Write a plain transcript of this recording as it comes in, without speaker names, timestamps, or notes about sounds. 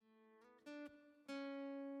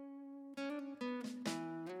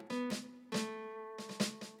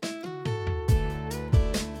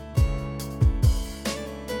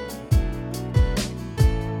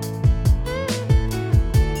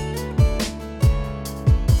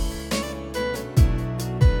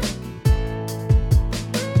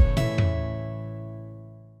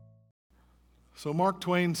So Mark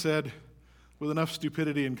Twain said, with enough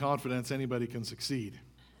stupidity and confidence, anybody can succeed.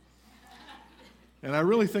 And I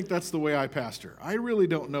really think that's the way I pastor. I really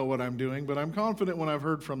don't know what I'm doing, but I'm confident when I've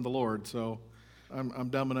heard from the Lord, so I'm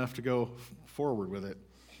dumb enough to go forward with it.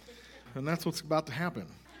 And that's what's about to happen.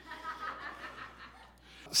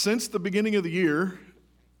 Since the beginning of the year,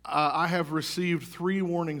 I have received 3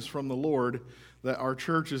 warnings from the Lord that our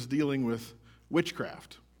church is dealing with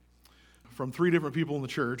witchcraft from 3 different people in the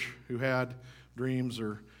church who had dreams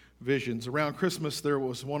or visions. Around Christmas, there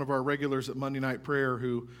was one of our regulars at Monday night prayer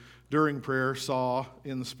who, during prayer, saw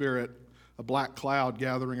in the spirit a black cloud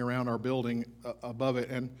gathering around our building above it.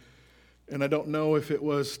 And I don't know if it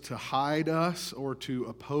was to hide us or to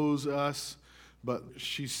oppose us, but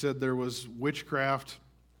she said there was witchcraft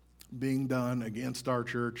being done against our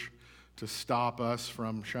church to stop us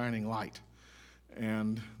from shining light.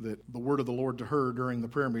 And that the word of the Lord to her during the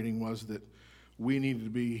prayer meeting was that we needed to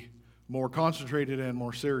be more concentrated and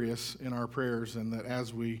more serious in our prayers, and that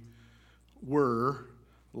as we were,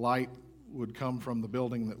 light would come from the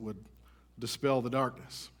building that would dispel the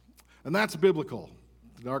darkness. And that's biblical.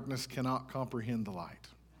 The darkness cannot comprehend the light.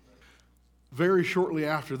 Very shortly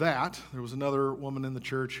after that, there was another woman in the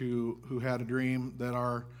church who had a dream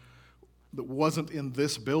that wasn't in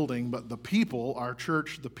this building, but the people, our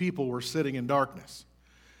church, the people were sitting in darkness.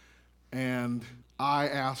 And I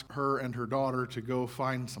asked her and her daughter to go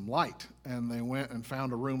find some light. And they went and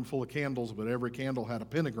found a room full of candles, but every candle had a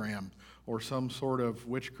pentagram or some sort of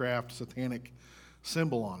witchcraft satanic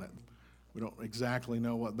symbol on it. We don't exactly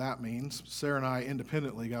know what that means. Sarah and I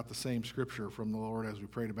independently got the same scripture from the Lord as we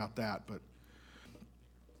prayed about that.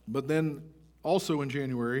 But then also in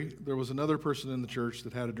January, there was another person in the church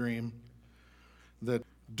that had a dream that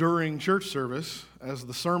during church service, as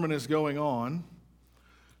the sermon is going on,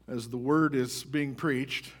 as the word is being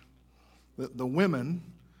preached, that the women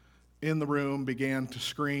in the room began to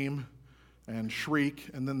scream and shriek,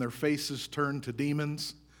 and then their faces turned to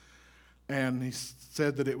demons. And he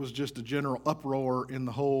said that it was just a general uproar in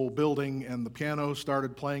the whole building, and the piano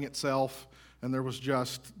started playing itself, and there was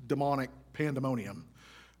just demonic pandemonium.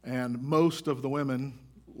 And most of the women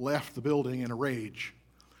left the building in a rage.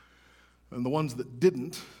 And the ones that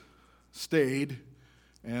didn't stayed,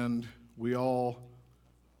 and we all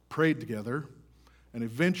prayed together, and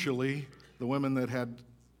eventually the women that had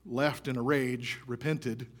left in a rage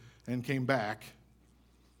repented and came back,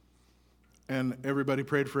 and everybody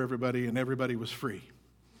prayed for everybody, and everybody was free.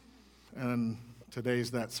 And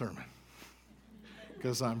today's that sermon,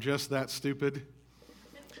 because I'm just that stupid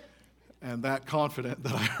and that confident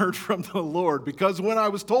that I heard from the Lord, because when I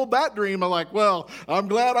was told that dream, I'm like, well, I'm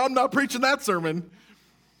glad I'm not preaching that sermon.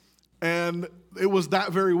 And it was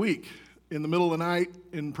that very week. In the middle of the night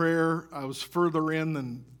in prayer, I was further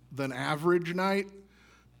in than average night,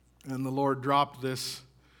 and the Lord dropped this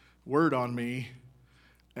word on me,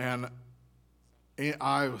 and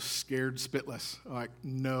I was scared spitless. Like,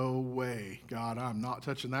 no way, God, I'm not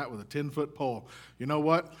touching that with a 10-foot pole. You know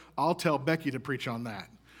what? I'll tell Becky to preach on that.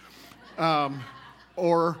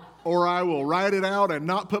 Or I will write it out and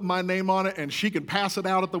not put my name on it, and she can pass it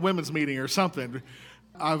out at the women's meeting or something.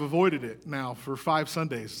 I've avoided it now for 5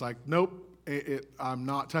 Sundays. It's like, nope, I'm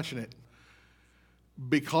not touching it.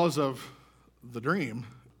 Because of the dream,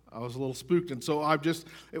 I was a little spooked. And so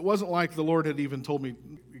it wasn't like the Lord had even told me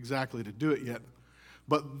exactly to do it yet.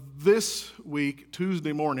 But this week,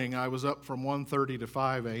 Tuesday morning, I was up from 1:30 to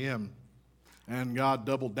 5 a.m., and God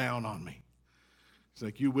doubled down on me. He's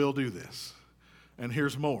like, you will do this, and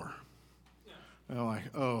here's more. And I'm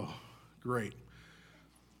like, oh, great.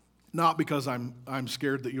 Not because I'm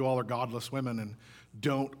scared that you all are godless women and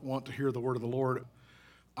don't want to hear the word of the Lord.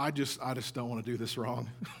 I just don't want to do this wrong.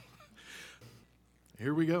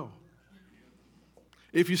 Here we go.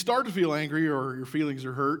 If you start to feel angry or your feelings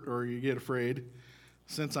are hurt or you get afraid,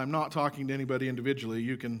 since I'm not talking to anybody individually,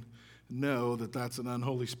 you can know that that's an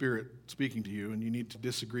unholy spirit speaking to you, and you need to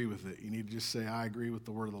disagree with it. You need to just say, I agree with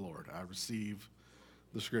the word of the Lord. I receive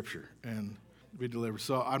the scripture and be delivered.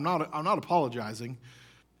 So I'm not apologizing,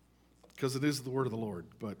 because it is the word of the Lord,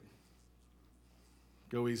 but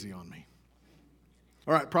go easy on me.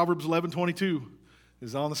 All right, Proverbs 11:22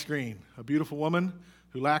 is on the screen. A beautiful woman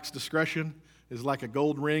who lacks discretion is like a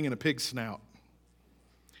gold ring in a pig's snout.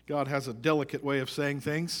 God has a delicate way of saying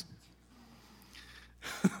things.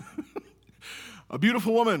 A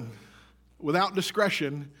beautiful woman without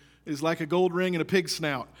discretion is like a gold ring in a pig's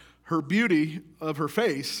snout. Her beauty of her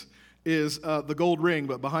face is the gold ring,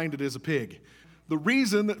 but behind it is a pig. The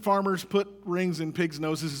reason that farmers put rings in pigs'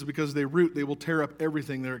 noses is because they will tear up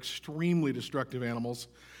everything. They're extremely destructive animals,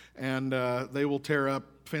 and they will tear up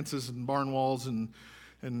fences and barn walls and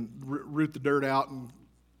and root the dirt out and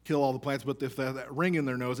kill all the plants. But if that ring in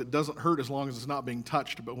their nose, it doesn't hurt as long as it's not being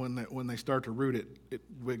touched. But when they start to root it, it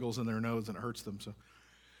wiggles in their nose and it hurts them. So,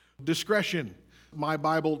 discretion. My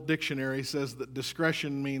Bible dictionary says that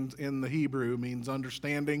discretion means, in the Hebrew, means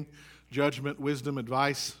understanding, judgment, wisdom,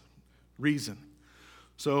 advice, reason.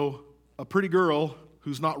 So a pretty girl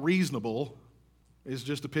who's not reasonable is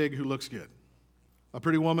just a pig who looks good. A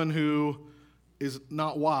pretty woman who is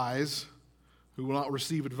not wise, who will not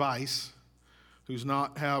receive advice, who's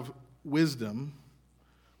not have wisdom,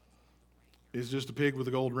 is just a pig with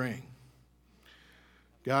a gold ring.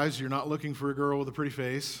 Guys, you're not looking for a girl with a pretty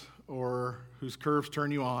face or whose curves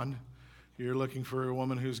turn you on. You're looking for a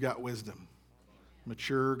woman who's got wisdom,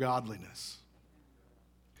 mature godliness.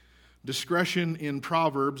 Discretion in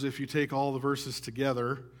Proverbs, if you take all the verses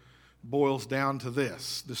together, boils down to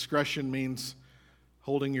this. Discretion means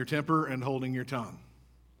holding your temper and holding your tongue.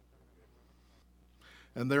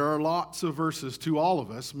 And there are lots of verses to all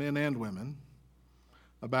of us, men and women,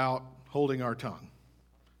 about holding our tongue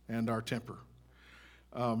and our temper.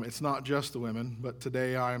 It's not just the women, but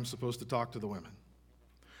today I am supposed to talk to the women.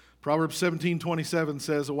 Proverbs 17:27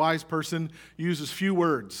 says, a wise person uses few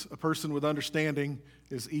words. A person with understanding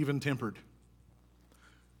is even-tempered.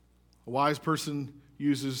 A wise person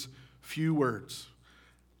uses few words.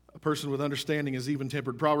 A person with understanding is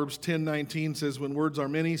even-tempered. Proverbs 10:19 says, when words are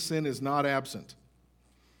many, sin is not absent.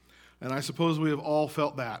 And I suppose we have all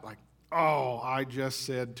felt that, like, oh, I just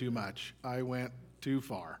said too much. I went too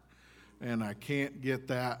far, and I can't get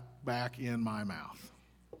that back in my mouth.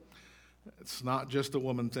 It's not just a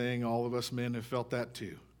woman thing. All of us men have felt that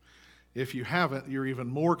too. If you haven't, you're even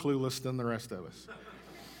more clueless than the rest of us.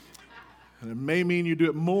 And it may mean you do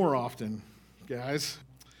it more often, guys.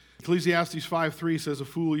 Ecclesiastes 5:3 says a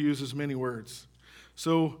fool uses many words.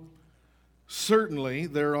 So certainly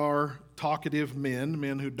there are talkative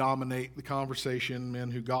men who dominate the conversation,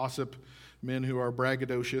 men who gossip, men who are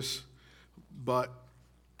braggadocious, but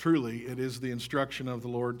truly it is the instruction of the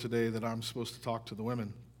Lord today that I'm supposed to talk to the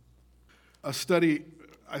women. A study,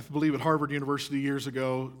 I believe at Harvard University years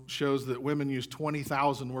ago, shows that women use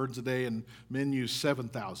 20,000 words a day and men use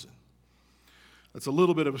 7,000. That's a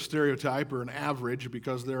little bit of a stereotype or an average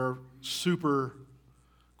because there are super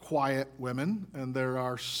quiet women and there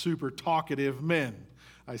are super talkative men.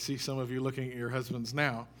 I see some of you looking at your husbands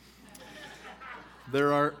now.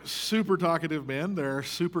 There are super talkative men, there are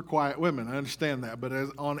super quiet women. I understand that, but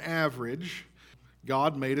on average,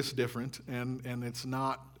 God made us different, and it's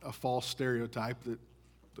not a false stereotype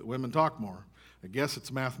that women talk more. I guess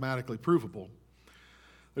it's mathematically provable.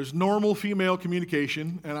 There's normal female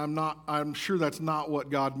communication, and I'm sure that's not what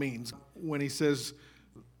God means. When he says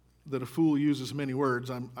that a fool uses many words,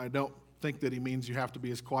 I don't think that he means you have to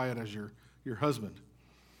be as quiet as your husband.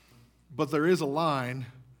 But there is a line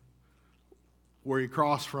where you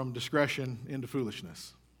cross from discretion into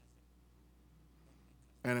foolishness.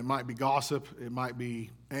 And it might be gossip, it might be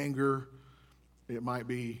anger, it might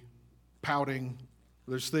be pouting.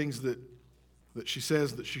 There's things that she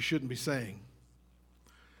says that she shouldn't be saying.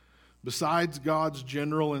 Besides God's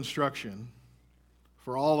general instruction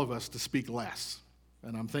for all of us to speak less,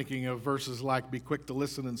 and I'm thinking of verses like, be quick to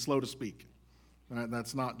listen and slow to speak. Right?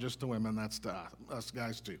 That's not just to women, that's to us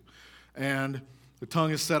guys too. And the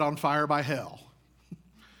tongue is set on fire by hell,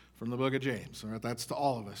 from the book of James. All right? That's to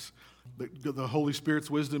all of us. The Holy Spirit's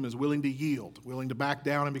wisdom is willing to yield, willing to back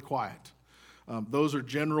down and be quiet. Those are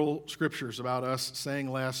general scriptures about us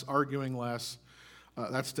saying less, arguing less.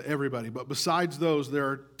 That's to everybody. But besides those, there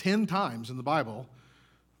are 10 times in the Bible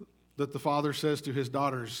that the father says to his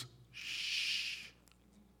daughters, shh,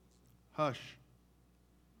 hush.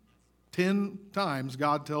 10 times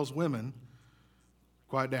God tells women,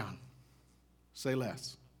 quiet down, say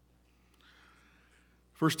less.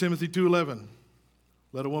 1 Timothy 2:11,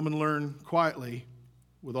 let a woman learn quietly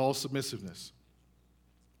with all submissiveness.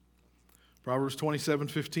 Proverbs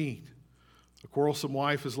 27:15, a quarrelsome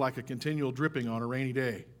wife is like a continual dripping on a rainy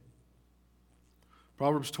day.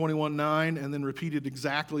 Proverbs 21:9, and then repeated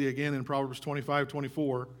exactly again in Proverbs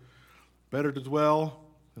 25:24, better to dwell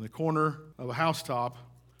in the corner of a housetop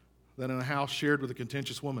than in a house shared with a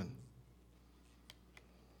contentious woman.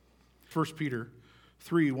 1 Peter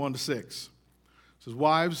 3:1-6 says,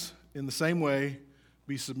 wives, in the same way,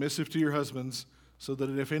 be submissive to your husbands, so that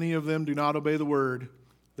if any of them do not obey the word,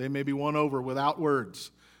 they may be won over without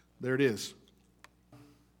words. There it is.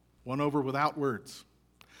 Won over without words.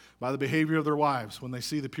 By the behavior of their wives, when they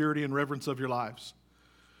see the purity and reverence of your lives.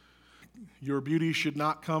 Your beauty should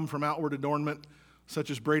not come from outward adornment,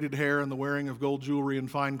 such as braided hair and the wearing of gold jewelry and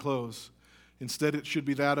fine clothes. Instead, it should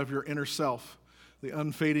be that of your inner self, the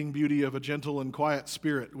unfading beauty of a gentle and quiet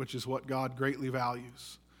spirit, which is what God greatly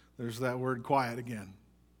values. There's that word quiet again.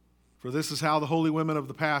 For this is how the holy women of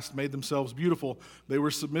the past made themselves beautiful. They were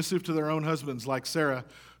submissive to their own husbands, like Sarah,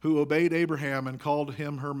 who obeyed Abraham and called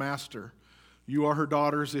him her master. You are her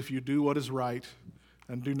daughters if you do what is right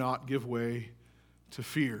and do not give way to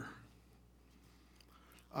fear.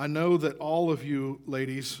 I know that all of you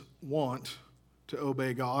ladies want to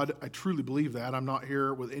obey God. I truly believe that. I'm not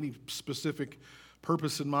here with any specific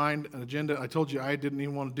purpose in mind, an agenda. I told you I didn't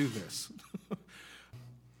even want to do this.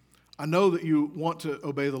 I know that you want to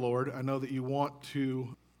obey the Lord. I know that you want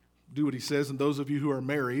to do what he says. And those of you who are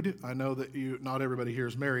married, I know that not everybody here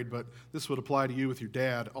is married, but this would apply to you with your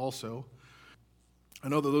dad also. I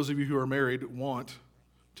know that those of you who are married want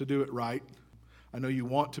to do it right. I know you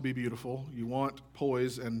want to be beautiful. You want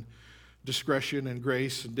poise and discretion and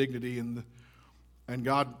grace and dignity. And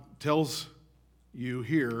God tells you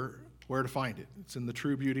here where to find it. It's in the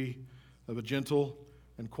true beauty of a gentle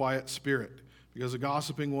and quiet spirit. Because a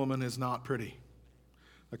gossiping woman is not pretty.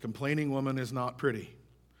 A complaining woman is not pretty.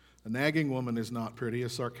 A nagging woman is not pretty. A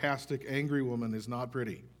sarcastic, angry woman is not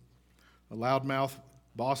pretty. A loudmouth,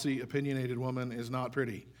 bossy, opinionated woman is not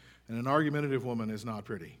pretty. And an argumentative woman is not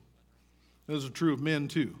pretty. Those are true of men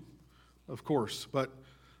too, of course. But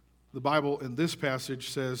the Bible in this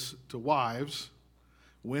passage says to wives,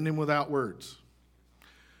 win him without words.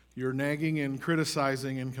 Your nagging and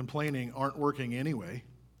criticizing and complaining aren't working anyway.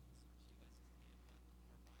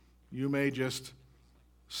 You may just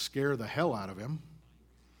scare the hell out of him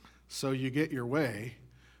so you get your way,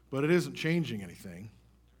 but it isn't changing anything.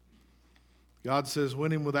 God says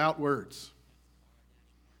win him without words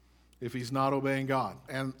if he's not obeying God.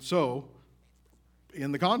 And so,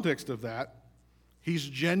 in the context of that, he's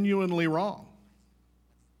genuinely wrong.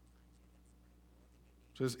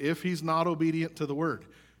 It says if he's not obedient to the word,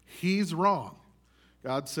 he's wrong.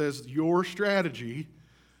 God says your strategy,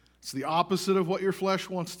 it's the opposite of what your flesh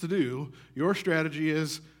wants to do. Your strategy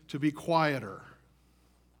is to be quieter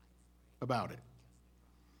about it.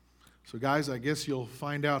 So guys, I guess you'll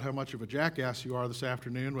find out how much of a jackass you are this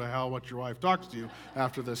afternoon by how much your wife talks to you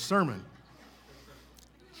after this sermon.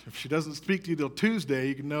 If she doesn't speak to you till Tuesday,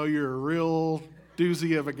 you can know you're a real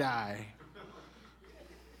doozy of a guy.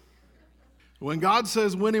 When God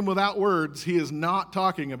says win him without words, he is not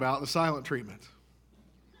talking about the silent treatment.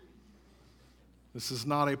 This is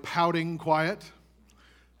not a pouting quiet.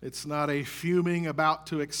 It's not a fuming, about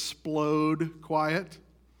to explode quiet.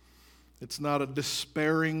 It's not a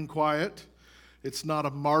despairing quiet. It's not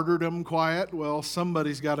a martyrdom quiet. Well,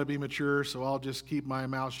 somebody's got to be mature, so I'll just keep my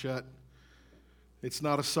mouth shut. It's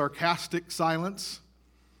not a sarcastic silence.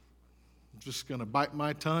 I'm just going to bite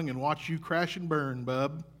my tongue and watch you crash and burn,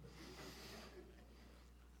 bub.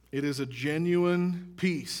 It is a genuine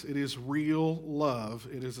peace. It is real love.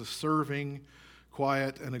 It is a serving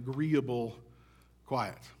quiet and agreeable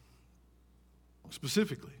quiet.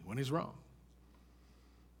 Specifically, when he's wrong.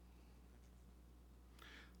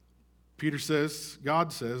 Peter says,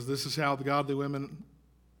 God says, this is how the godly women,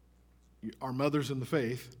 our mothers in the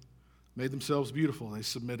faith, made themselves beautiful. They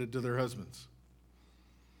submitted to their husbands.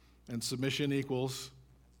 And submission equals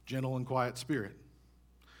gentle and quiet spirit.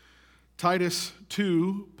 Titus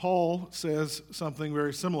 2, Paul says something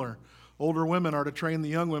very similar. Older women are to train the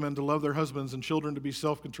young women to love their husbands, and children to be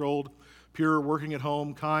self-controlled, pure, working at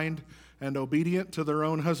home, kind, and obedient to their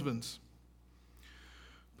own husbands.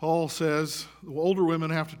 Paul says the older women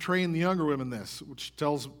have to train the younger women this, which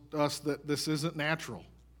tells us that this isn't natural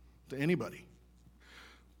to anybody.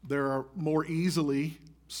 There are more easily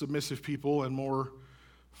submissive people and more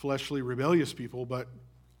fleshly, rebellious people, but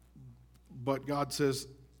God says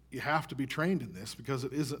you have to be trained in this because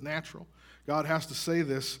it isn't natural. God has to say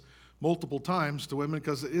this multiple times to women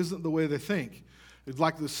because it isn't the way they think. It's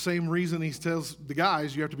like the same reason he tells the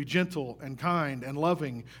guys you have to be gentle and kind and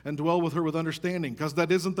loving and dwell with her with understanding, because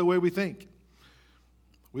that isn't the way we think.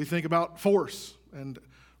 We think about force and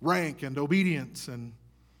rank and obedience, and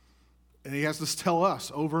he has to tell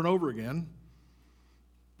us over and over again,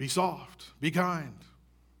 be soft, be kind.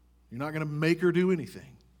 You're not going to make her do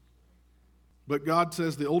anything. But God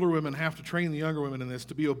says the older women have to train the younger women in this,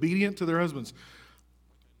 to be obedient to their husbands.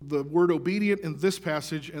 The word obedient in this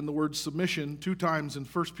passage and the word submission 2 times in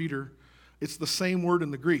 1 Peter, it's the same word in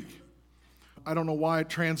the Greek. I don't know why it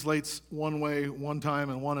translates one way one time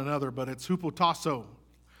and one another, but it's hupotasso.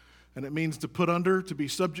 And it means to put under, to be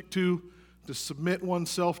subject to submit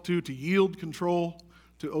oneself to yield control,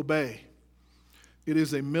 to obey. It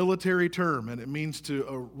is a military term, and it means to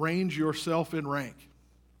arrange yourself in rank.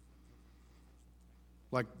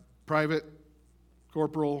 Like private,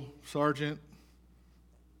 corporal, sergeant,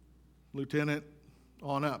 lieutenant,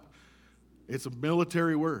 on up. It's a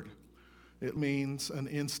military word. It means an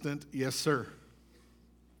instant yes, sir.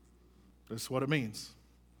 That's what it means.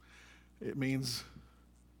 It means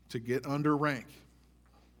to get under rank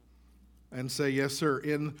and say yes, sir.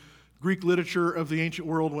 In Greek literature of the ancient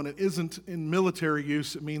world, when it isn't in military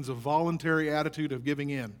use, it means a voluntary attitude of giving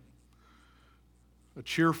in, a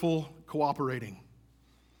cheerful cooperating.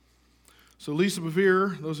 So Lisa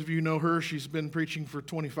Bevere, those of you who know her, she's been preaching for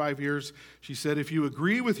 25 years. She said, if you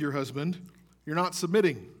agree with your husband, you're not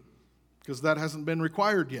submitting, because that hasn't been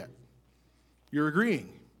required yet. You're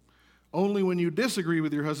agreeing. Only when you disagree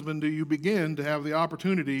with your husband do you begin to have the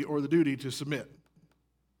opportunity or the duty to submit.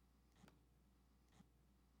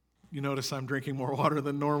 You notice I'm drinking more water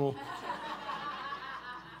than normal.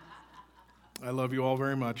 I love you all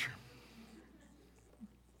very much.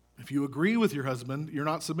 If you agree with your husband, you're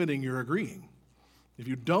not submitting, you're agreeing. If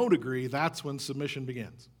you don't agree, that's when submission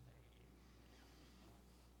begins.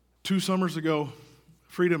 2 summers ago,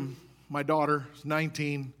 Freedom, my daughter, is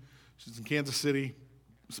 19. She's in Kansas City,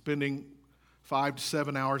 spending 5 to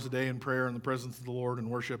 7 hours a day in prayer in the presence of the Lord and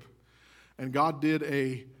worship. And God did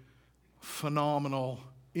a phenomenal,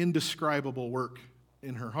 indescribable work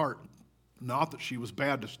in her heart. Not that she was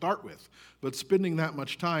bad to start with, but spending that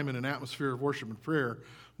much time in an atmosphere of worship and prayer,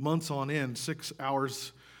 months on end, 6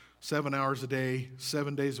 hours, 7 hours a day,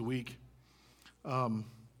 7 days a week.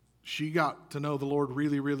 She got to know the Lord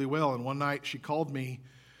really, really well. And one night she called me,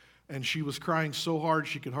 and she was crying so hard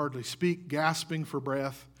she could hardly speak, gasping for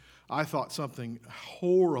breath. I thought something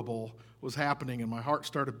horrible was happening, and my heart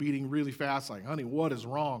started beating really fast, like, honey, what is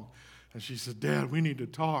wrong? And she said, Dad, we need to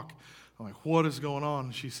talk. I'm like, what is going on?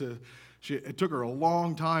 And she said, it took her a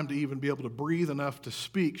long time to even be able to breathe enough to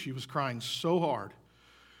speak. She was crying so hard.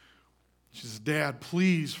 She says, Dad,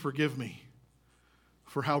 please forgive me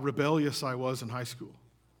for how rebellious I was in high school.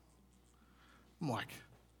 I'm like,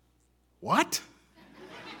 what?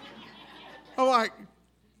 I'm like,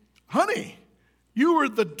 honey, you were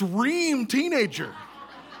the dream teenager.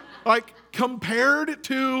 Like, compared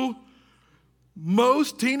to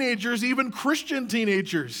most teenagers, even Christian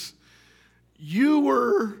teenagers, you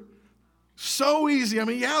were so easy. I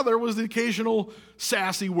mean, yeah, there was the occasional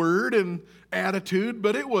sassy word and attitude,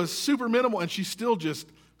 but it was super minimal. And she's still just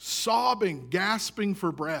sobbing, gasping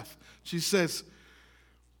for breath. She says,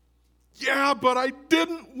 yeah, but I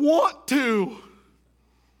didn't want to.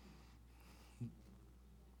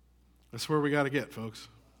 That's where we got to get, folks.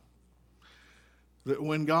 That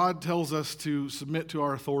when God tells us to submit to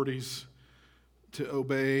our authorities, to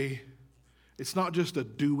obey, it's not just a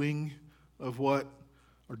doing of what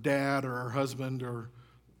our dad or our husband or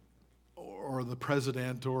the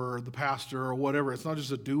president or the pastor or whatever. It's not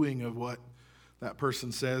just a doing of what that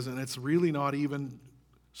person says, and it's really not even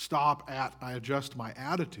stop at I adjust my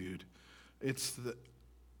attitude. It's that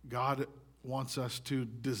God wants us to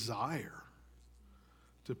desire,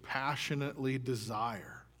 to passionately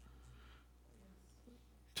desire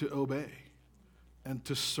to obey and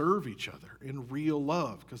to serve each other in real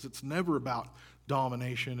love, because it's never about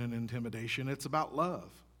domination and intimidation. It's about love.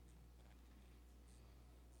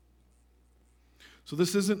 So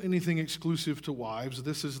this isn't anything exclusive to wives.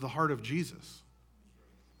 This is the heart of Jesus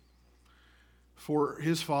for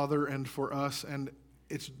his Father and for us. And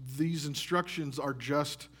these instructions are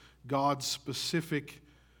just God's specific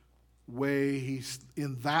way. He's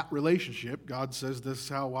in that relationship. God says, this is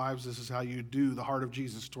how wives, this is how you do the heart of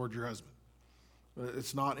Jesus toward your husband.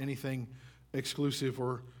 It's not anything exclusive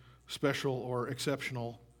or special or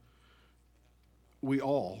exceptional. We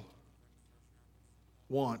all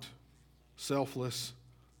want selfless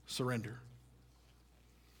surrender.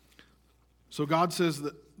 So God says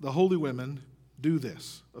that the holy women do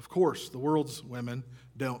this. Of course, the world's women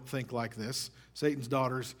don't think like this. Satan's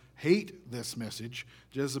daughters hate this message.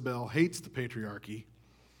 Jezebel hates the patriarchy.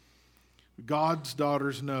 God's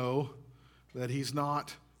daughters know that he's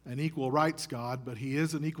not an equal rights God, but he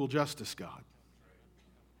is an equal justice God.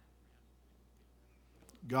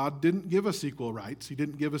 God didn't give us equal rights. He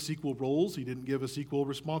didn't give us equal roles. He didn't give us equal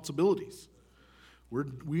responsibilities.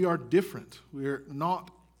 We are different. We are not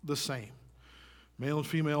the same. Male and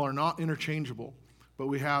female are not interchangeable, but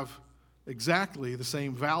we have exactly the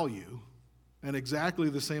same value and exactly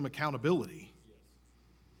the same accountability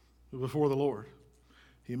before the Lord.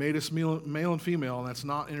 He made us male and female, and that's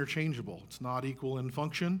not interchangeable. It's not equal in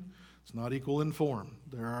function. It's not equal in form.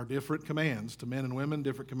 There are different commands to men and women,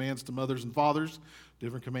 different commands to mothers and fathers,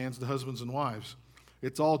 different commands to husbands and wives.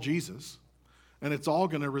 It's all Jesus, and it's all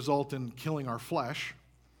going to result in killing our flesh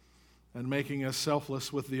and making us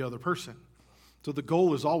selfless with the other person. So the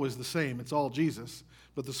goal is always the same. It's all Jesus,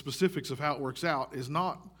 but the specifics of how it works out is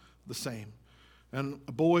not the same. And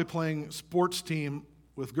a boy playing sports team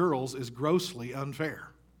with girls is grossly unfair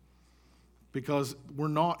because we're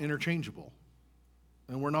not interchangeable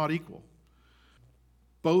and we're not equal.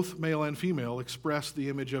 Both male and female express the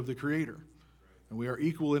image of the Creator. And we are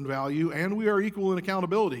equal in value and we are equal in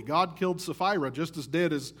accountability. God killed Sapphira just as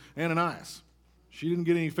dead as Ananias. She didn't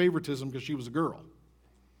get any favoritism because she was a girl.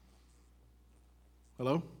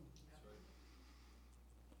 Hello?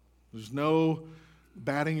 There's no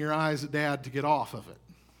batting your eyes at Dad to get off of it.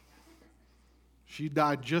 She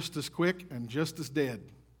died just as quick and just as dead.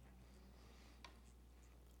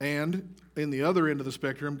 And in the other end of the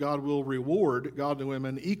spectrum, God will reward godly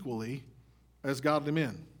women equally as godly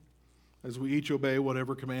men, as we each obey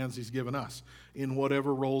whatever commands He's given us in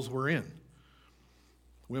whatever roles we're in.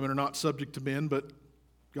 Women are not subject to men, but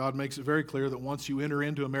God makes it very clear that once you enter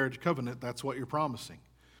into a marriage covenant, that's what you're promising,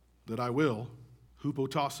 that I will,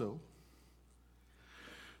 hupotasso.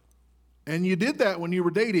 And you did that when you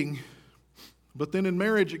were dating, but then in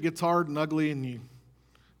marriage it gets hard and ugly, and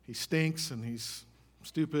he stinks, and he's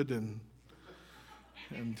stupid, and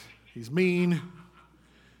he's mean.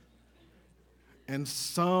 And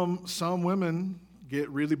some women get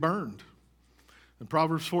really burned. And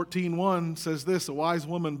Proverbs 14:1 says this, a wise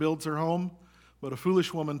woman builds her home, but a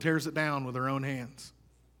foolish woman tears it down with her own hands.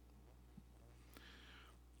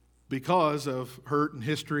 Because of hurt and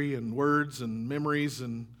history and words and memories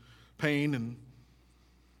and pain, and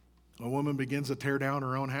a woman begins to tear down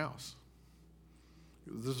her own house.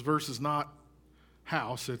 This verse is not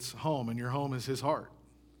house, it's home, and your home is His heart.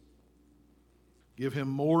 Give Him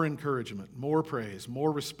more encouragement, more praise,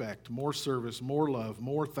 more respect, more service, more love,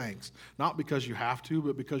 more thanks. Not because you have to,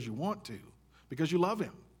 but because you want to, because you love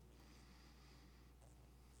Him.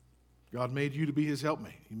 God made you to be His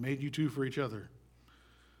helpmate. He made you two for each other.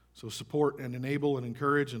 So support and enable and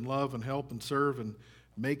encourage and love and help and serve and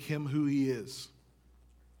make Him who He is.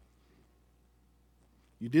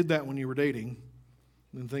 You did that when you were dating,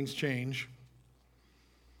 then things change.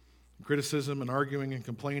 Criticism and arguing and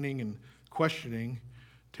complaining and questioning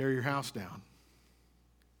tear your house down.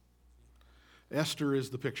 Esther is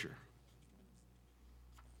the picture.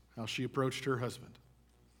 How she approached her husband.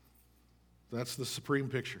 That's the supreme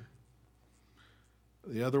picture.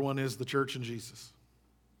 The other one is the church and Jesus.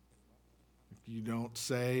 You don't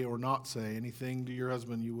say or not say anything to your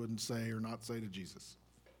husband you wouldn't say or not say to Jesus.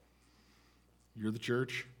 You're the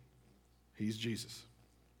church. He's Jesus.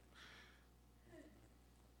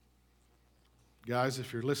 Guys,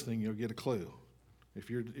 if you're listening, you'll get a clue. If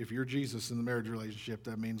you're Jesus in the marriage relationship,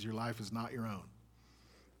 that means your life is not your own.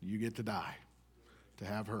 You get to die to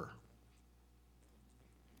have her.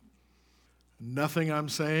 Nothing I'm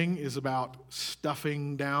saying is about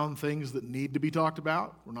stuffing down things that need to be talked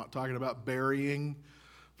about. We're not talking about burying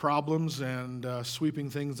problems and sweeping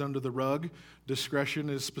things under the rug. Discretion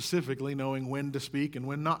is specifically knowing when to speak and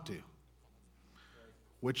when not to,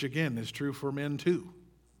 which again is true for men too.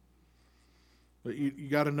 But you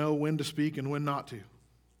got to know when to speak and when not to,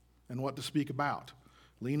 and what to speak about.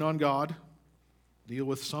 Lean on God. Deal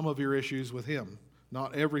with some of your issues with Him.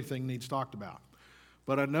 Not everything needs talked about.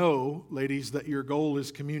 But I know, ladies, that your goal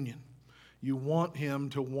is communion. You want Him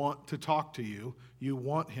to want to talk to you. You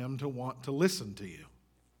want Him to want to listen to you.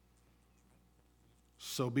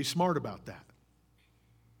 So be smart about that.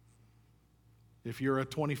 If you're a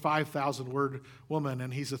 25,000-word woman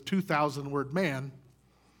and he's a 2,000-word man,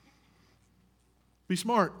 be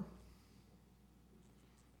smart.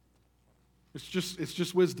 It's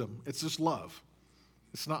just wisdom. It's just love.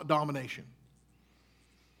 It's not domination.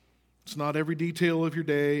 It's not every detail of your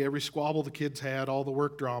day, every squabble the kids had, all the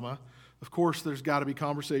work drama. Of course, there's got to be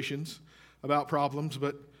conversations about problems,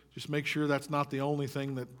 but just make sure that's not the only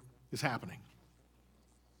thing that is happening.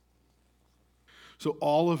 So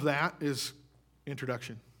all of that is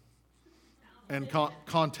introduction and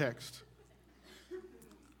context.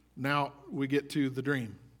 Now we get to the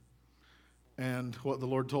dream and what the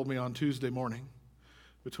Lord told me on Tuesday morning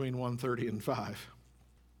between 1:30 and 5.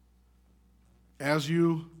 As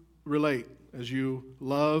you relate, as you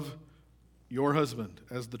love your husband,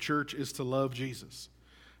 as the church is to love Jesus,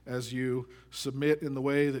 as you submit in the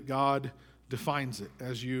way that God defines it,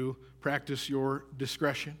 as you practice your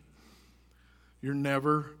discretion, you're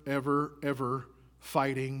never, ever, ever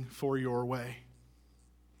fighting for your way.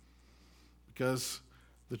 Because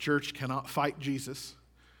the church cannot fight Jesus.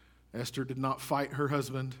 Esther did not fight her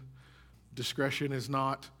husband. Discretion is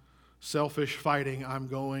not selfish fighting. I'm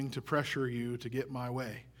going to pressure you to get my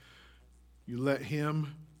way. You let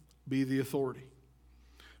Him be the authority.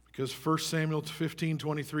 Because 1 Samuel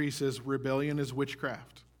 15:23 says rebellion is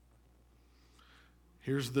witchcraft.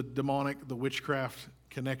 Here's the demonic, the witchcraft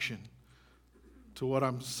connection. to what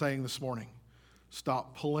I'm saying this morning.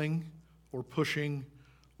 Stop pulling or pushing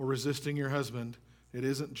or resisting your husband. It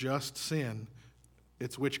isn't just sin,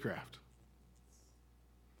 it's witchcraft.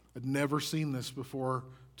 I'd never seen this before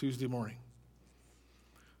Tuesday morning.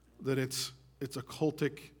 That it's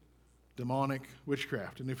occultic, demonic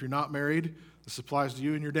witchcraft. And if you're not married, this applies to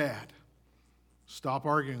you and your dad. Stop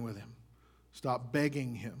arguing with him. Stop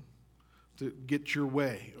begging him to get your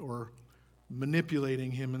way or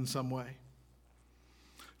manipulating him in some way.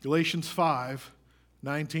 Galatians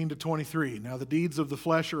 5:19-23. Now the deeds of the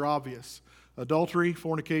flesh are obvious: adultery,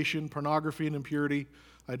 fornication, pornography and impurity,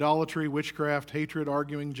 idolatry, witchcraft, hatred,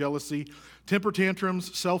 arguing, jealousy, temper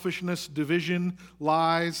tantrums, selfishness, division,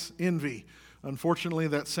 lies, envy. Unfortunately,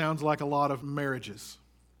 that sounds like a lot of marriages.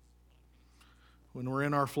 When we're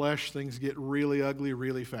in our flesh, things get really ugly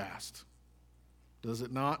really fast. Does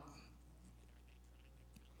it not?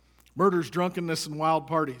 Murders, drunkenness, and wild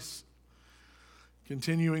parties.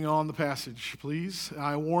 Continuing on the passage, please.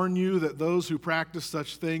 I warn you that those who practice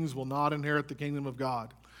such things will not inherit the kingdom of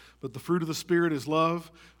God. But the fruit of the Spirit is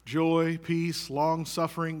love, joy, peace,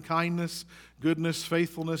 long-suffering, kindness, goodness,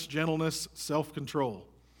 faithfulness, gentleness, self-control.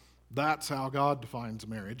 That's how God defines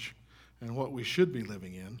marriage and what we should be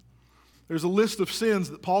living in. There's a list of sins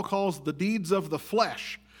that Paul calls the deeds of the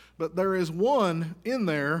flesh, but there is one in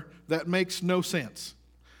there that makes no sense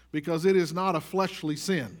because it is not a fleshly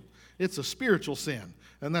sin. It's a spiritual sin,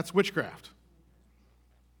 and that's witchcraft.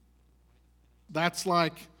 That's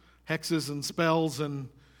like hexes and spells and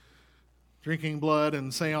drinking blood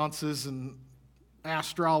and seances and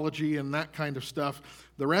astrology and that kind of stuff.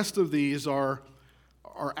 The rest of these are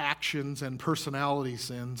actions and personality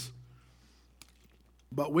sins.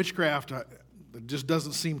 But witchcraft just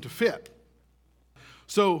doesn't seem to fit.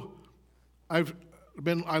 So I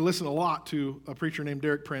listen a lot to a preacher named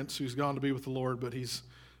Derek Prince, who's gone to be with the Lord, but he's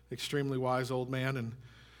extremely wise old man and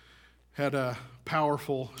had a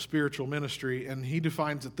powerful spiritual ministry. And he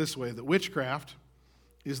defines it this way, that witchcraft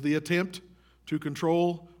is the attempt to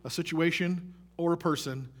control a situation or a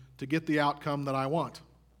person to get the outcome that I want.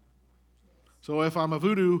 So if I'm a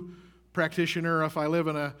voodoo practitioner, if I live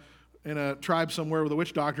in a tribe somewhere with a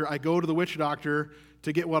witch doctor, I go to the witch doctor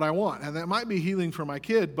to get what I want. And that might be healing for my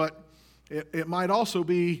kid, but it might also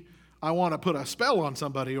be I want to put a spell on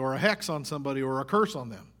somebody or a hex on somebody or a curse on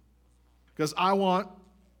them because I want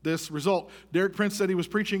this result. Derek Prince said he was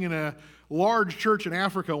preaching in a large church in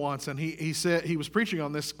Africa once, and he said he was preaching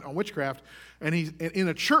on witchcraft, and he in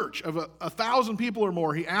a church of 1,000 people or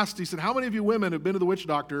more, he said, how many of you women have been to the witch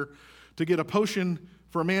doctor to get a potion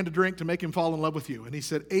for a man to drink to make him fall in love with you? And he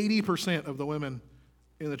said 80% of the women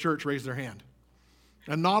in the church raised their hand.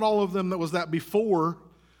 And not all of them that was that before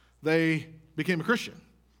they became a Christian.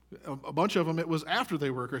 A bunch of them, it was after they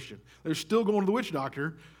were a Christian. They're still going to the witch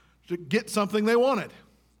doctor to get something they wanted.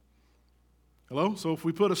 Hello? So if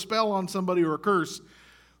we put a spell on somebody or a curse,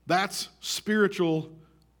 that's spiritual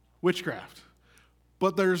witchcraft.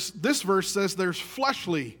 But this verse says there's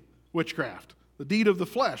fleshly witchcraft. The deed of the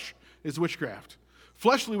flesh is witchcraft.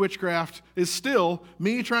 Fleshly witchcraft is still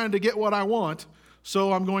me trying to get what I want,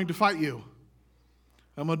 so I'm going to fight you.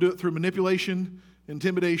 I'm going to do it through manipulation,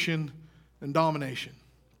 intimidation, and domination.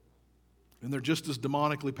 And they're just as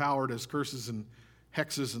demonically powered as curses and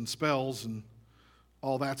hexes and spells and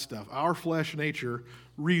all that stuff. Our flesh nature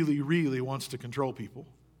really, really wants to control people,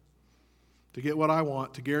 to get what I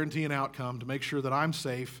want, to guarantee an outcome, to make sure that I'm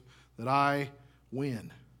safe, that I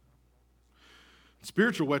win.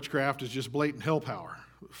 Spiritual witchcraft is just blatant hell power.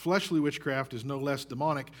 Fleshly witchcraft is no less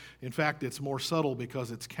demonic. In fact, it's more subtle because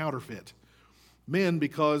it's counterfeit. Men,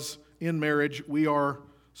 because in marriage we are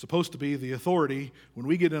supposed to be the authority, when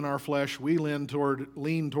we get in our flesh, we lean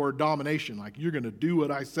toward domination. Like, you're going to do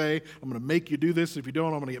what I say. I'm going to make you do this. If you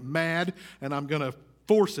don't, I'm going to get mad, and I'm going to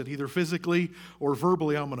force it, either physically or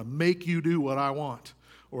verbally. I'm going to make you do what I want,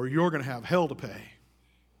 or you're going to have hell to pay.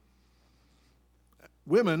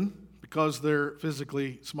 Women, because they're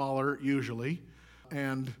physically smaller usually,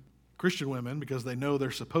 and Christian women, because they know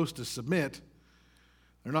they're supposed to submit,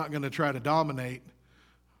 they're not going to try to dominate.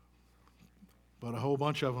 But a whole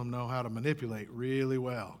bunch of them know how to manipulate really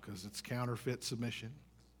well because it's counterfeit submission.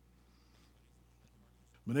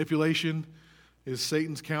 Manipulation is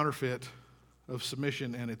Satan's counterfeit of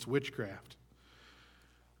submission, and it's witchcraft.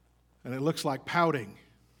 And it looks like pouting,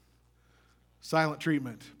 silent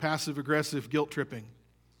treatment, passive-aggressive guilt tripping.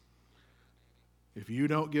 If you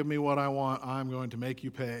don't give me what I want, I'm going to make you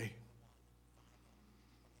pay.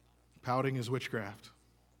 Pouting is witchcraft.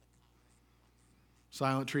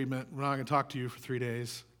 Silent treatment, we're not going to talk to you for 3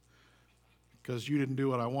 days because you didn't do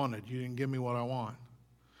what I wanted. You didn't give me what I want.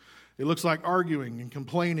 It looks like arguing and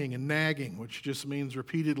complaining and nagging, which just means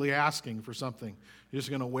repeatedly asking for something. You're just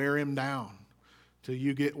going to wear him down till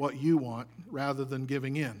you get what you want rather than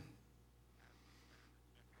giving in.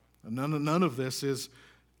 And none of this is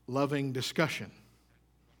loving discussion.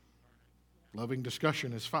 Loving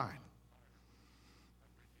discussion is fine.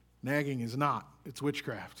 Nagging is not. It's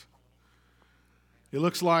witchcraft. It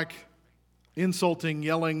looks like insulting,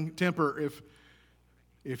 yelling, temper.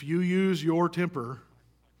 If you use your temper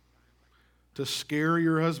to scare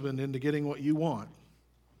your husband into getting what you want,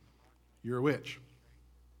 you're a witch.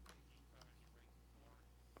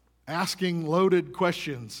 Asking loaded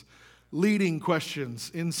questions, leading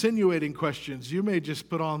questions, insinuating questions. You may just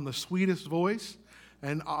put on the sweetest voice,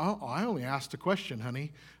 and I only asked a question,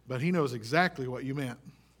 honey, but he knows exactly what you meant.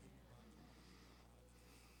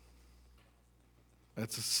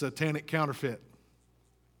 That's a satanic counterfeit.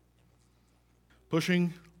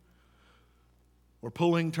 Pushing or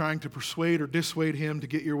pulling, trying to persuade or dissuade him to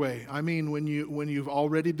get your way. I mean, when you've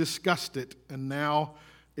already discussed it and now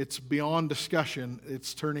it's beyond discussion,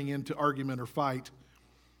 it's turning into argument or fight.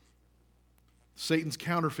 Satan's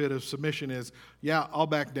counterfeit of submission is, yeah, I'll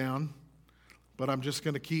back down, but I'm just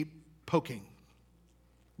going to keep poking.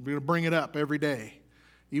 I'm going to bring it up every day.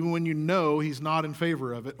 Even when you know he's not in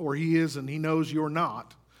favor of it, or he is and he knows you're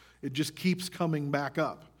not, it just keeps coming back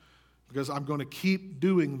up. Because I'm going to keep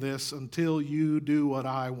doing this until you do what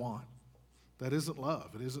I want. That isn't love.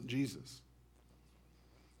 It isn't Jesus.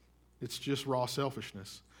 It's just raw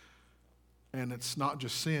selfishness. And it's not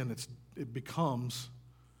just sin, it becomes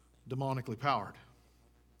demonically powered.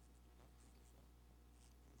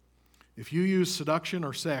 If you use seduction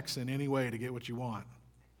or sex in any way to get what you want,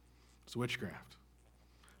 it's witchcraft.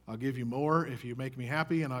 I'll give you more if you make me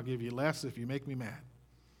happy, and I'll give you less if you make me mad.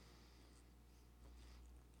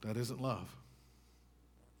 That isn't love.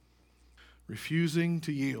 Refusing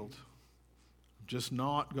to yield. Just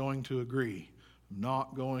not going to agree.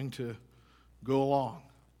 Not going to go along.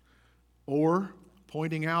 Or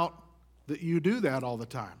pointing out that you do that all the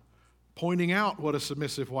time. Pointing out what a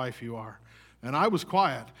submissive wife you are. And I was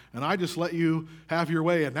quiet, and I just let you have your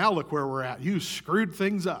way, and now look where we're at. You screwed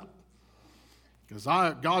things up. Because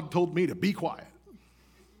God told me to be quiet.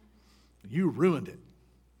 You ruined it.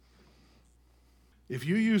 If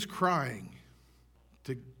you use crying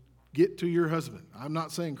to get to your husband, I'm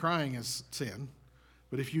not saying crying is sin,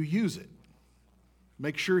 but if you use it,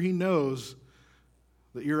 make sure he knows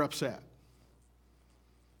that you're upset.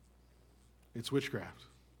 It's witchcraft.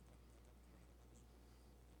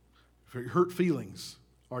 If your hurt feelings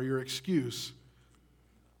are your excuse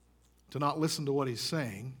to not listen to what he's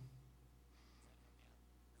saying,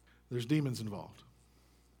 there's demons involved.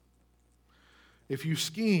 If you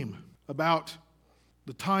scheme about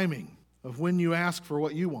the timing of when you ask for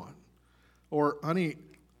what you want, or, honey,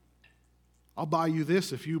 I'll buy you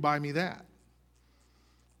this if you buy me that,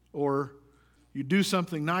 or you do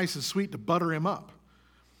something nice and sweet to butter him up,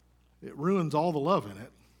 it ruins all the love in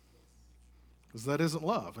it, because that isn't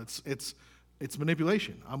love. It's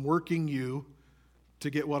manipulation. I'm working you to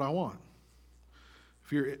get what I want.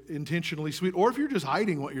 If you're intentionally sweet, or if you're just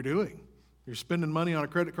hiding what you're doing, you're spending money on a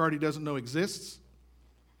credit card he doesn't know exists,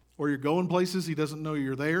 or you're going places he doesn't know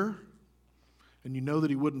you're there, and you know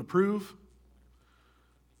that he wouldn't approve.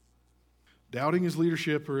 Doubting his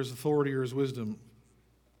leadership or his authority or his wisdom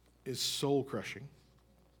is soul-crushing.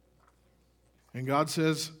 And God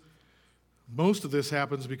says most of this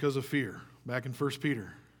happens because of fear. Back in 1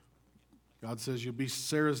 Peter, God says you'll be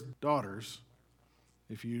Sarah's daughters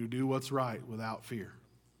if you do what's right without fear.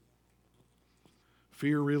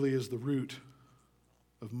 Fear really is the root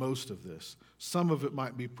of most of this. Some of it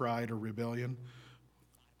might be pride or rebellion.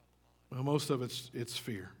 Well, most of it's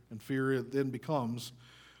fear. And fear then becomes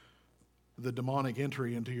the demonic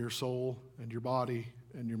entry into your soul and your body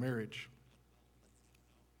and your marriage.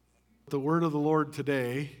 The word of the Lord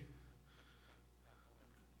today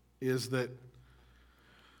is that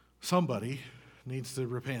somebody needs to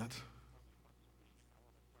repent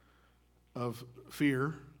of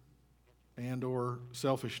fear and or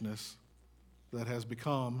selfishness that has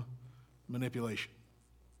become manipulation.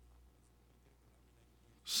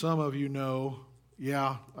 Some of you know,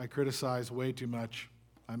 yeah, I criticize way too much.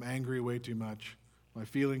 I'm angry way too much. My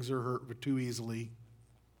feelings are hurt too easily.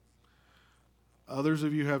 Others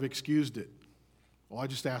of you have excused it. Well, I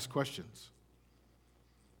just ask questions.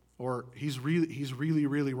 Or he's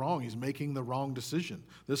really wrong. He's making the wrong decision.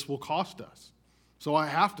 This will cost us. So I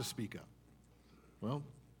have to speak up. Well,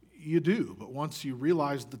 you do, but once you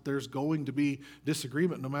realize that there's going to be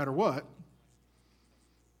disagreement no matter what,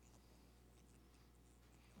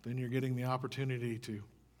 then you're getting the opportunity to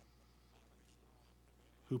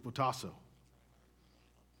hupotasso.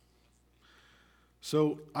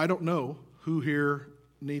 So I don't know who here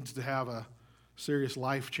needs to have a serious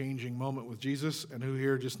life-changing moment with Jesus and who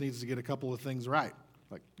here just needs to get a couple of things right.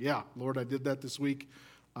 Like, yeah, Lord, I did that this week.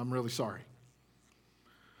 I'm really sorry.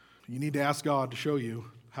 You need to ask God to show you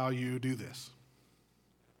how you do this.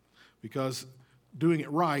 Because doing it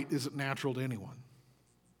right isn't natural to anyone.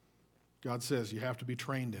 God says you have to be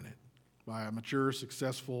trained in it by a mature,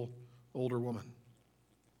 successful, older woman.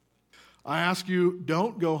 I ask you,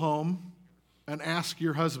 don't go home and ask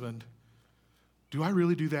your husband, do I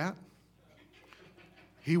really do that?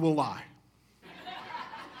 He will lie.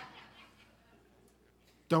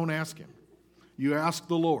 Don't ask him. You ask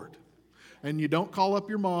the Lord. And you don't call up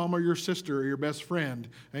your mom or your sister or your best friend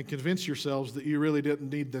and convince yourselves that you really didn't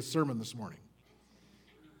need this sermon this morning.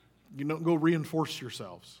 You don't go reinforce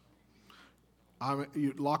yourselves.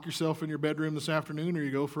 You lock yourself in your bedroom this afternoon, or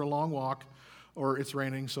you go for a long walk, or it's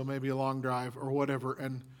raining, so maybe a long drive or whatever,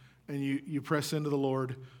 and you press into the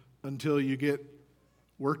Lord until you get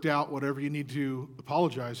worked out whatever you need to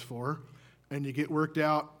apologize for, and you get worked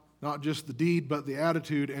out not just the deed, but the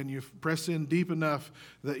attitude, and you press in deep enough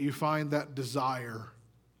that you find that desire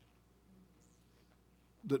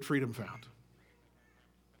that freedom found.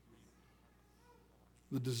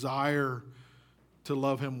 The desire to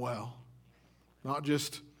love him well. Not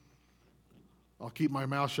just, I'll keep my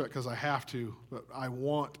mouth shut because I have to, but I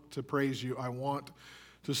want to praise you. I want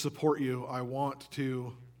to support you. I want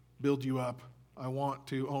to build you up. I want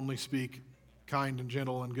to only speak kind and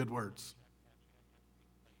gentle and good words.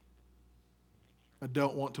 I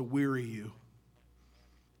don't want to weary you.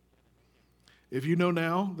 If you know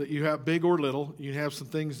now that you have, big or little, you have some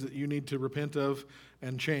things that you need to repent of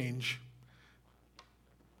and change,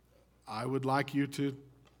 I would like you to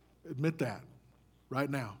admit that right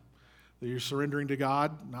now. That you're surrendering to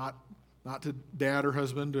God, not to dad or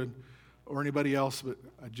husband or anybody else, but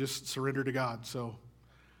I just surrender to God. So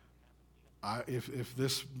if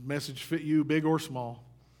this message fit you, big or small,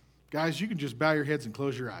 guys, you can just bow your heads and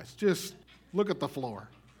close your eyes. Just look at the floor.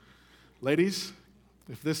 Ladies,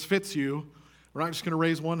 if this fits you, we're not just going to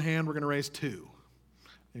raise one hand, we're going to raise two,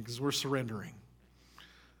 because we're surrendering.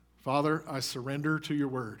 Father, I surrender to your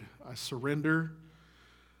word. I surrender.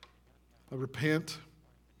 I repent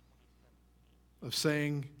of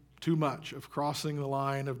saying too much, of crossing the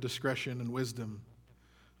line of discretion and wisdom.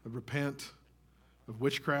 I repent of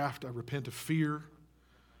witchcraft. I repent of fear.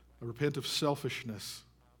 I repent of selfishness,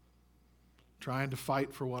 trying to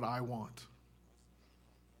fight for what I want.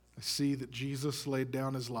 I see that Jesus laid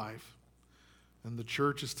down his life, and the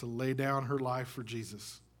church is to lay down her life for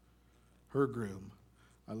Jesus, her groom.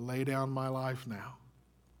 I lay down my life now.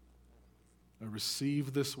 I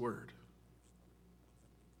receive this word,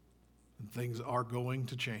 and things are going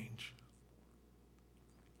to change.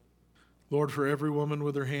 Lord, for every woman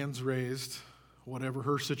with her hands raised, whatever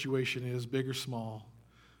her situation is, big or small,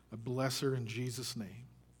 I bless her in Jesus' name.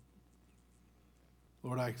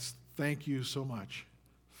 Lord, I thank you so much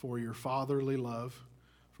for your fatherly love,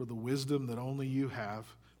 for the wisdom that only you have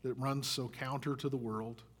that runs so counter to the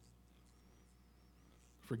world.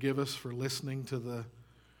 Forgive us for listening to the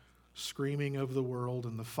screaming of the world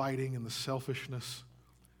and the fighting and the selfishness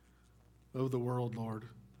of the world, Lord.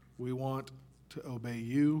 We want to obey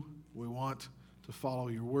you. We want to follow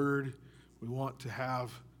your word. We want to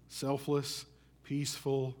have selfless,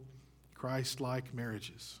 peaceful, Christ-like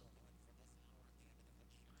marriages.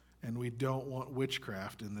 And we don't want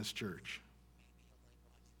witchcraft in this church.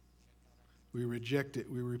 We reject it.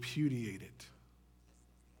 We repudiate it.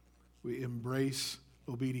 We embrace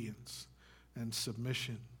obedience and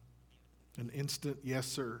submission, an instant yes,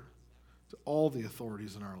 sir, to all the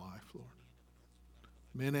authorities in our life, Lord.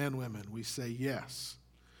 Men and women, we say yes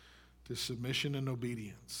to submission and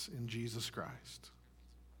obedience in Jesus Christ.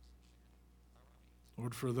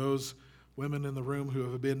 Lord, for those women in the room who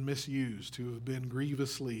have been misused, who have been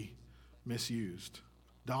grievously misused,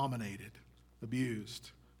 dominated,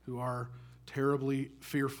 abused, who are terribly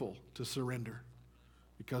fearful to surrender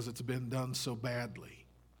because it's been done so badly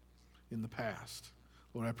in the past.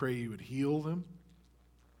 Lord, I pray you would heal them.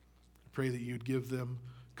 I pray that you would give them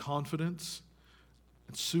confidence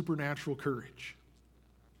and supernatural courage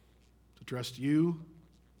to trust you,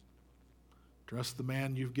 trust the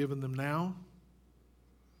man you've given them now,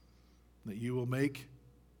 that you will make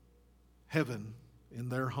heaven in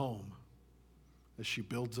their home as she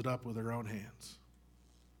builds it up with her own hands.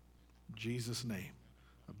 In Jesus' name,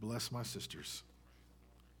 I bless my sisters.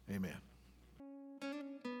 Amen.